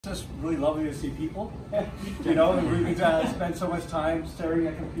It's just really lovely to see people, you know, and we spend so much time staring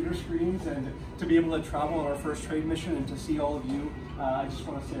at computer screens, and to be able to travel on our first trade mission and to see all of you, I just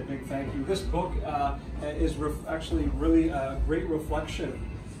want to say a big thank you. This book is actually really a great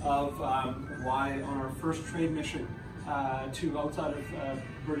reflection of why on our first trade mission to outside of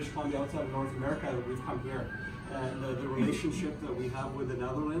British Columbia, outside of North America, we've come here. And the relationship that we have with the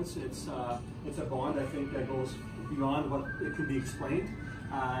Netherlands, it's a bond, I think, that goes beyond what it can be explained.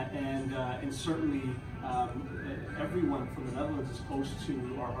 And certainly everyone from the Netherlands is close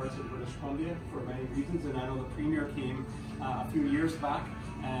to our hearts in British Columbia for many reasons. And I know the Premier came a few years back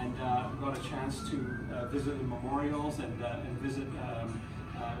and got a chance to visit the memorials and visit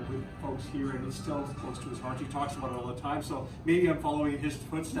with folks here, and it's still close to his heart. He talks about it all the time, so maybe I'm following his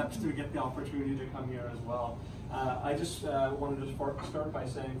footsteps to get the opportunity to come here as well. I just wanted to start by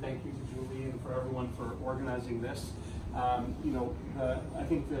saying thank you to Julie and for everyone for organizing this. You know, I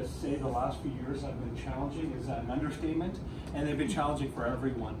think to say the last few years have been challenging is an understatement, and they've been challenging for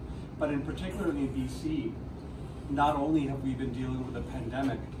everyone. But in particularly in BC, not only have we been dealing with a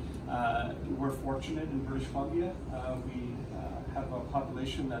pandemic, we're fortunate in British Columbia. We have a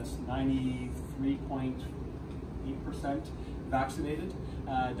population that's 93.8% vaccinated,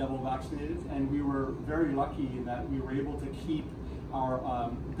 double vaccinated, and we were very lucky in that we were able to keep our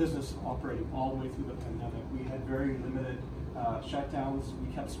business operating all the way through the pandemic. We had very limited shutdowns. We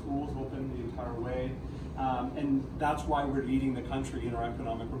kept schools open the entire way, and that's why we're leading the country in our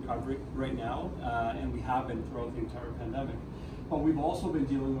economic recovery right now, and we have been throughout the entire pandemic. But we've also been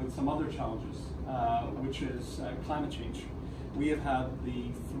dealing with some other challenges, which is climate change. We have had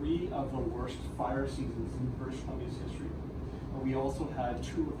three of the worst fire seasons in British Columbia's history. We also had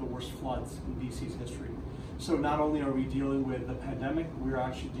two of the worst floods in BC's history. So not only are we dealing with the pandemic, we're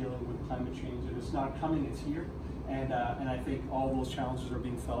actually dealing with climate change, and it's not coming, it's here. And I think all those challenges are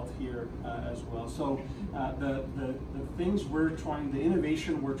being felt here as well. So the things the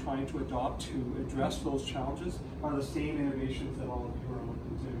innovation we're trying to adopt to address those challenges are the same innovations that all of you are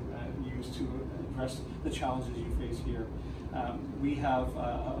looking to use to address the challenges you face here. We have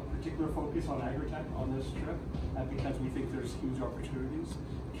a particular focus on agri-tech on this trip because we think there's huge opportunities.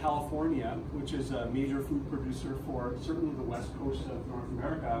 California, which is a major food producer for certainly the west coast of North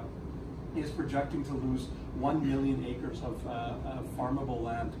America, is projecting to lose 1 million acres of farmable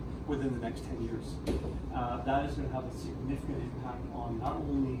land within the next 10 years. That is going to have a significant impact on not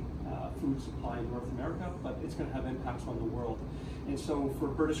only food supply in North America, but it's going to have impacts on the world. And so for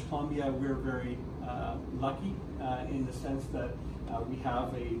British Columbia, we're very lucky in the sense that we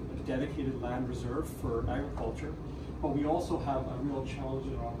have a dedicated land reserve for agriculture, but we also have a real challenge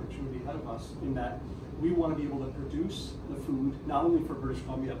and opportunity ahead of us in that we want to be able to produce the food, not only for British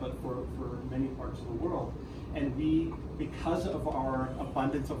Columbia, but for many parts of the world. And because of our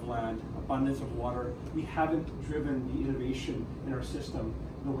abundance of land, abundance of water, we haven't driven the innovation in our system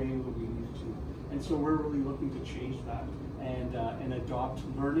the way that we need to. And so we're really looking to change that and adopt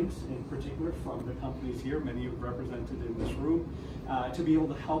learnings, in particular from the companies here, many of represented in this room, to be able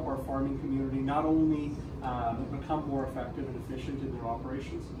to help our farming community not only become more effective and efficient in their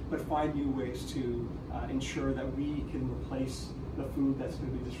operations, but find new ways to ensure that we can replace the food that's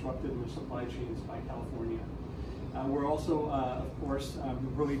going to be disrupted in the supply chains by California. We're also, of course,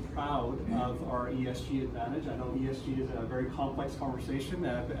 really proud of our ESG advantage. I know ESG is a very complex conversation,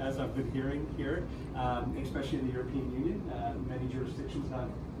 as I've been hearing here, especially in the European Union. Many jurisdictions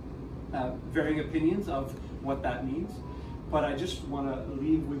have varying opinions of what that means. But I just want to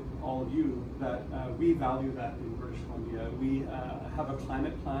leave with all of you that we value that in British Columbia. We have a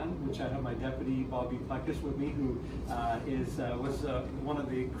climate plan, which I have my deputy, Bobbi Plecas, with me, who was one of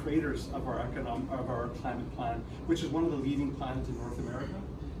the creators of our climate plan, which is one of the leading plans in North America.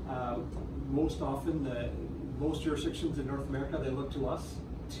 Most often, most jurisdictions in North America, they look to us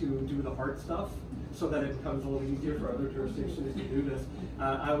to do the hard stuff, so that it becomes a little easier for other jurisdictions to do this.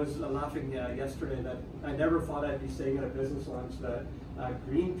 I was laughing yesterday that I never thought I'd be saying at a business lunch that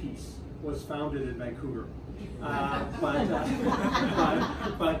Greenpeace was founded in Vancouver.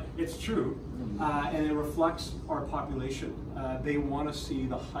 But it's true, and it reflects our population. They want to see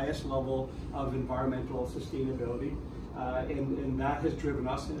the highest level of environmental sustainability, and that has driven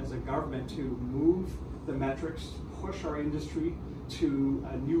us as a government to move the metrics, push our industry to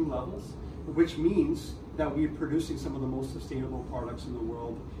new levels, which means that we're producing some of the most sustainable products in the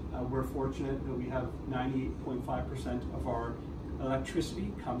world. We're fortunate that we have 98.5% of our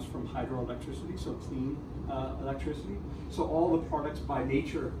electricity comes from hydroelectricity, so clean electricity. So all the products by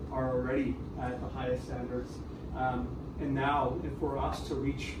nature are already at the highest standards. And now, for us to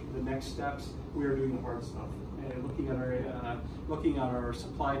reach the next steps, we are doing the hard stuff. looking at our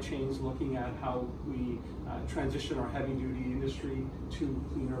supply chains, looking at how we transition our heavy-duty industry to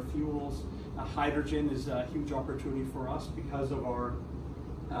cleaner fuels. Hydrogen is a huge opportunity for us because of our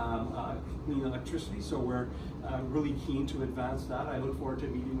clean electricity, so we're really keen to advance that. I look forward to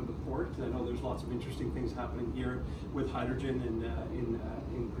meeting with the port. I know there's lots of interesting things happening here with hydrogen and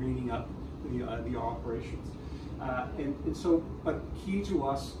in greening up the operations. But key to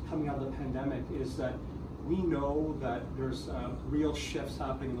us coming out of the pandemic is that we know that there's real shifts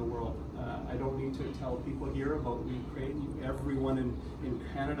happening in the world. I don't need to tell people here about Ukraine. Everyone in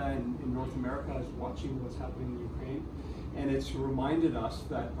Canada and in North America is watching what's happening in Ukraine. And it's reminded us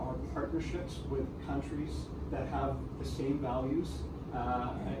that our partnerships with countries that have the same values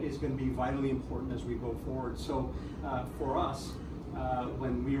is going to be vitally important as we go forward. So for us,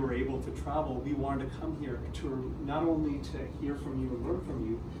 when we were able to travel, we wanted to come here to not only to hear from you and learn from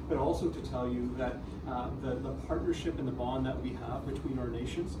you, but also to tell you that the partnership and the bond that we have between our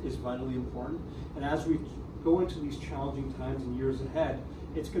nations is vitally important. And as we go into these challenging times and years ahead,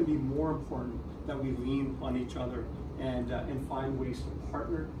 it's going to be more important that we lean on each other and find ways to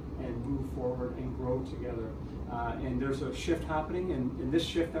partner and move forward and grow together. And there's a shift happening, and this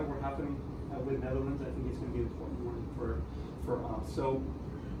shift that we're happening with Netherlands, I think it's going to be an important one for us. So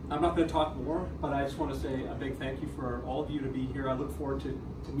I'm not going to talk more, but I just want to say a big thank you for all of you to be here. I look forward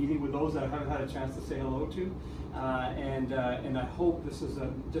to meeting with those that I haven't had a chance to say hello to, and I hope this is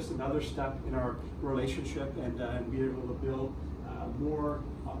just another step in our relationship and be able to build more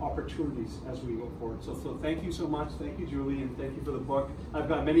opportunities as we go forward. So thank you so much. Thank you, Julie, and thank you for the book. I've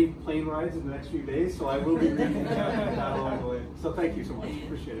got many plane rides in the next few days, so I will be reading that along the way. So thank you so much.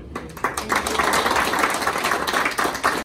 Appreciate it.